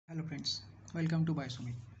Hello friends, welcome to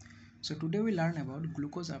Biosumi. So today we learn about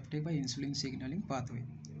glucose uptake by insulin signaling pathway.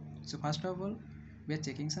 So first of all, we are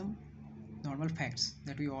checking some normal facts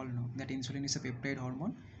that we all know, that insulin is a peptide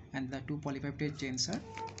hormone and the two polypeptide chains are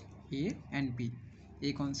A and B.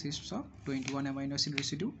 A consists of 21 amino acid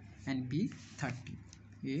residue and B 30.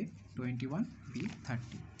 A 21, B 30,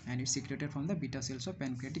 and it's secreted from the beta cells of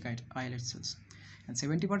pancreatic islet cells. And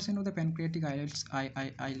 70% of the pancreatic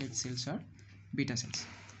islet cells are beta cells.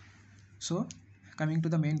 So coming to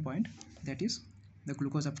the main point, that is the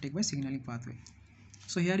glucose uptake by signaling pathway.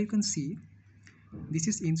 So here you can see this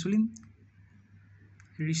is insulin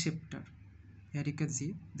receptor. Here you can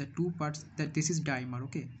see the two parts, that this is dimer,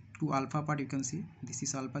 okay, two alpha part you can see, this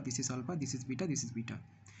is alpha, this is alpha, this is beta, this is beta.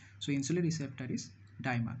 So insulin receptor is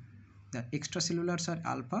dimer. The extracellulars are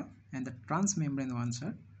alpha and the transmembrane ones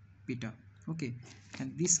are beta, okay,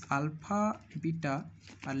 and this alpha beta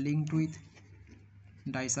are linked with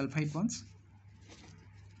disulfide bonds,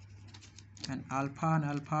 and alpha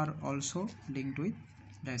are also linked with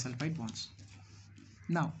disulfide bonds.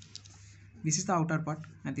 Now this is the outer part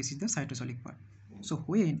and this is the cytosolic part. So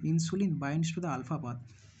when insulin binds to the alpha part,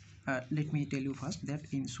 let me tell you first that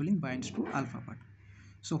insulin binds to alpha part.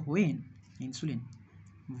 So when insulin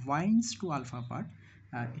binds to alpha part,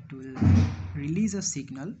 it will release a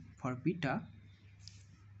signal for beta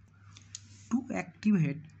to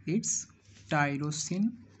activate its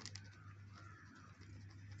tyrosine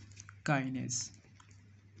kinase.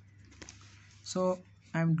 So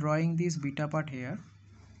I am drawing this beta part here.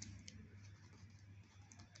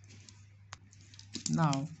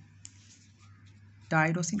 Now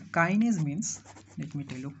tyrosine kinase means, let me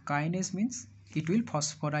tell you, kinase means it will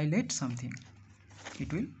phosphorylate something.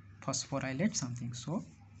 It will phosphorylate something. So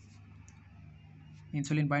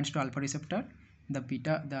insulin binds to alpha receptor, the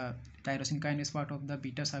tyrosine kinase part of the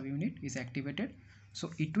beta subunit is activated,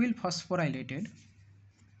 so it will phosphorylate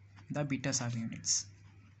the beta subunits.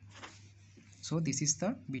 So this is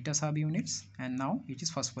the beta subunits and now it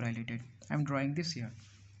is phosphorylated. I am drawing this here.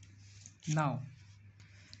 Now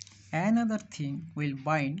another thing will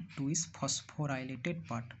bind to its phosphorylated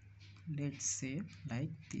part, let's say like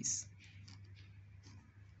this,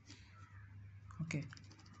 okay.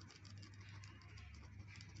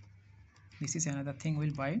 This is another thing will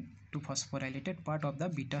bind to phosphorylated part of the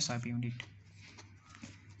beta subunit.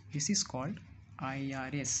 This is called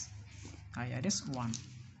IRS. IRS1.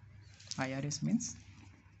 IRS means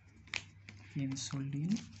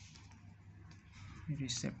insulin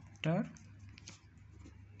receptor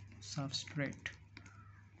substrate.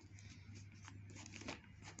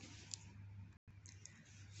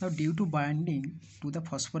 Now due to binding to the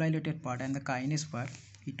phosphorylated part and the kinase part,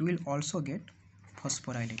 it will also get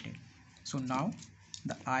phosphorylated. So now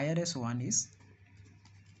the IRS1 is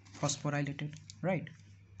phosphorylated, right?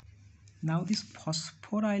 Now this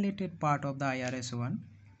phosphorylated part of the IRS1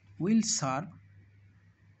 will serve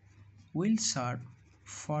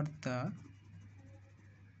for the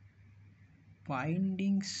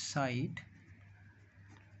binding site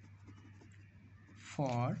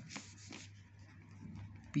for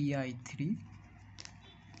PI3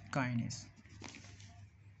 kinase.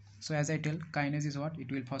 So as I tell, kinase is what?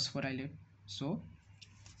 It will phosphorylate. So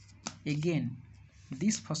again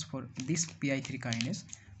this PI3 kinase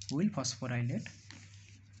will phosphorylate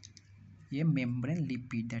a membrane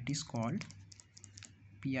lipid that is called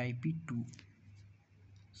PIP2.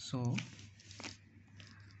 So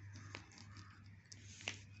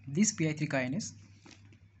this PI3 kinase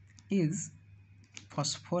is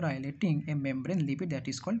phosphorylating a membrane lipid that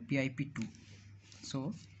is called PIP2.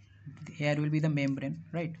 So here will be the membrane,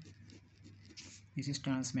 right? This is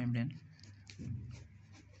transmembrane.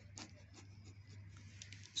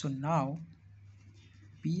 So now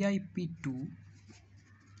PIP2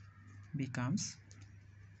 becomes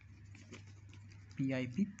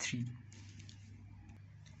PIP3.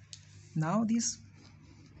 Now this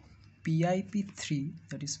PIP3,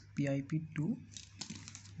 that is PIP2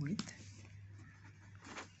 with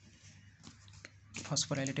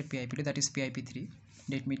phosphorylated PIP2, that is PIP3.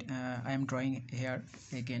 Let me I am drawing here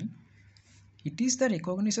again. It is the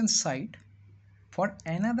recognition site for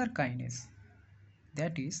another kinase,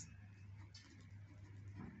 that is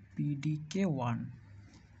PDK1.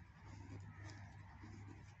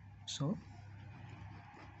 So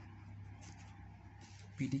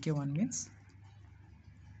PDK1 means,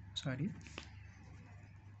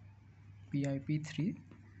 PIP3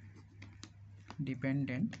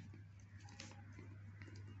 dependent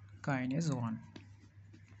kinase 1.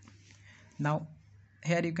 Now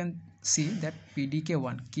here you can see that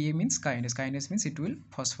PDK1, K means kinase means it will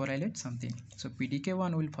phosphorylate something. So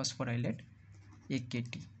PDK1 will phosphorylate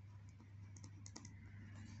AKT.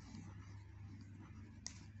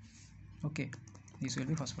 Okay, this will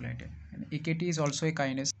be phosphorylated. And AKT is also a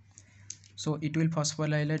kinase, so it will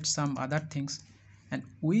phosphorylate some other things, and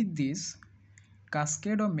with this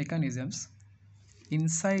cascade of mechanisms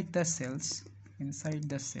inside the cells, inside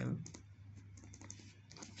the cell,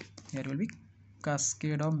 there will be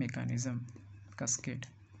cascade of mechanism, cascade.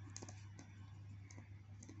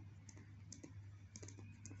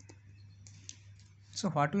 So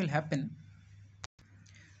what will happen,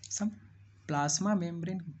 some plasma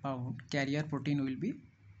membrane bound carrier protein will be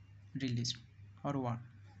released, or what,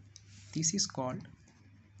 this is called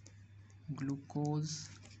glucose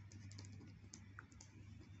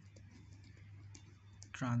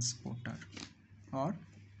transporter, or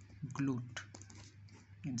GLUT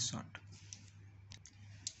in short.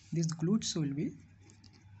 These GLUTs will be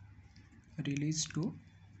released to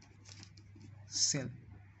cell,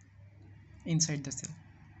 inside the cell.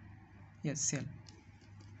 Yes, cell.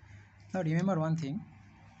 Now remember one thing,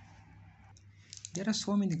 there are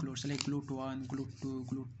so many GLUTs like GLUT1, GLUT2,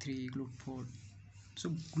 GLUT3, GLUT4. So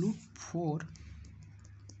GLUT4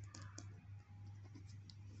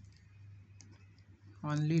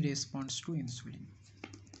 only responds to insulin.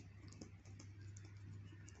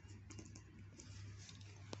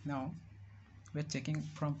 Now we are checking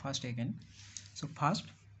from first again. So first,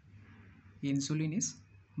 insulin is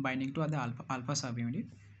binding to the alpha subunit,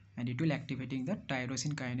 and it will activating the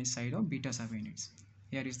tyrosine kinase side of beta subunits.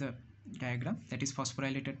 Here is the diagram, that is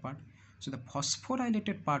phosphorylated part. So the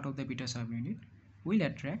phosphorylated part of the beta subunit will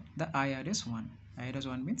attract the IRS1.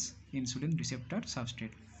 IRS1 means insulin receptor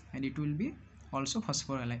substrate, and it will be also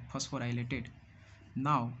phosphorylated.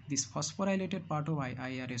 Now this phosphorylated part of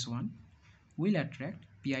IRS1 will attract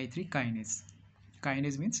PI3 kinase.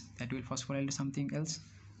 Kinase means that will phosphorylate something else,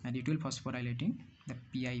 and it will phosphorylating the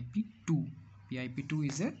PIP2. PIP2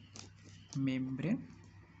 is a membrane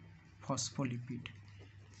phospholipid.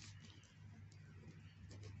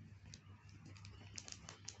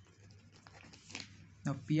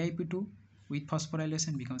 Now PIP2 with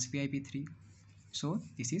phosphorylation becomes PIP3. So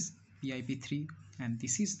this is PIP3, and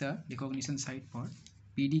this is the recognition site for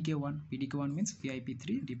PDK1. PDK1 means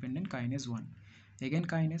PIP3 dependent kinase 1. Again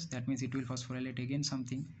kinase, that means it will phosphorylate again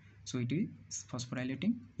something. So it is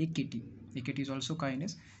phosphorylating AKT. AKT is also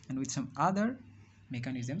kinase, and with some other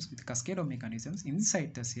mechanisms, with cascade of mechanisms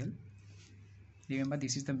inside the cell. Remember,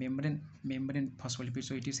 this is the membrane phospholipid,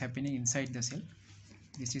 so it is happening inside the cell.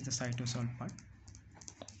 This is the cytosol part.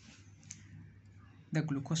 The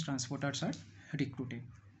glucose transporters are recruited,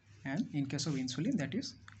 and in case of insulin, that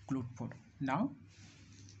is GLUT4. Now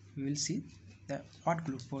we will see what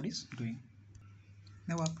GLUT4 is doing.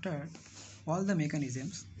 Now after all the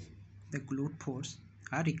mechanisms, the GLUT4s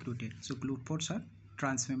are recruited. So GLUT4s are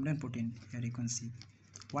transmembrane protein. Here you can see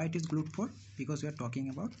why it is GLUT4, because we are talking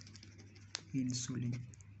about insulin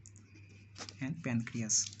and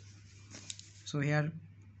pancreas. So here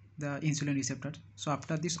the insulin receptor. So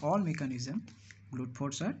after this all mechanism,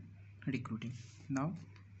 GLUT4s are recruiting. Now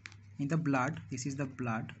in the blood, this is the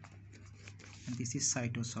blood, and this is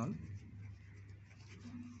cytosol.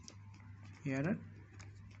 Here are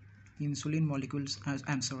insulin molecules,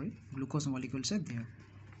 glucose molecules are there.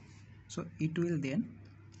 So it will then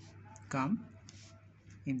come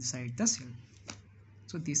inside the cell.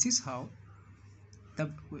 So this is how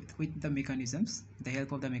with the mechanisms, the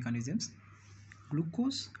help of the mechanisms,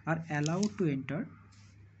 glucose are allowed to enter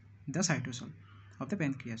the cytosol of the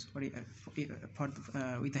pancreas, or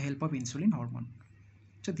with the help of insulin hormone.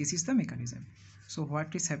 So this is the mechanism. So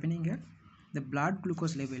what is happening here, the blood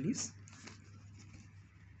glucose level is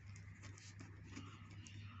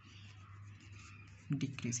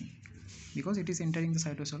decreasing because it is entering the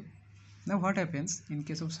cytosol. Now what happens in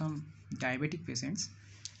case of some diabetic patients,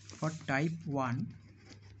 for type 1,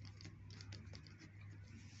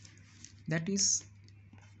 that is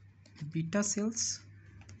beta cells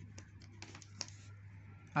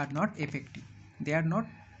are not effective, they are not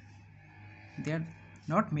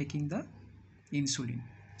making the insulin.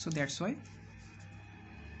 So that's why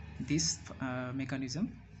this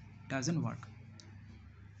mechanism doesn't work.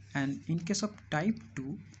 And in case of type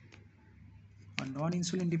 2 or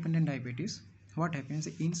non-insulin dependent diabetes, what happens,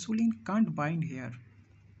 the insulin can't bind here.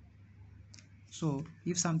 So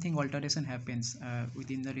if something alteration happens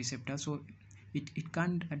within the receptor, so it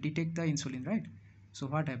can't detect the insulin, right? So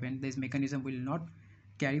what happens, this mechanism will not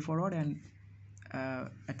carry forward, and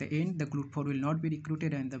at the end the GLUT4 will not be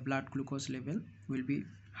recruited, and the blood glucose level will be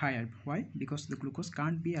higher. Why? Because the glucose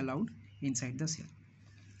can't be allowed inside the cell.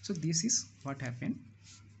 So this is what happened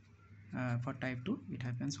for type 2. It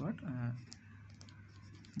happens what,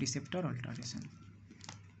 receptor alteration.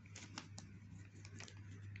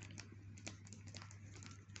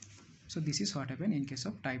 So this is what happens in case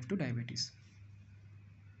of type 2 diabetes.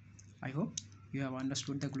 I hope you have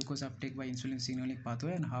understood the glucose uptake by insulin signaling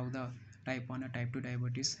pathway and how the type 1 or type 2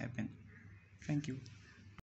 diabetes happen. Thank you.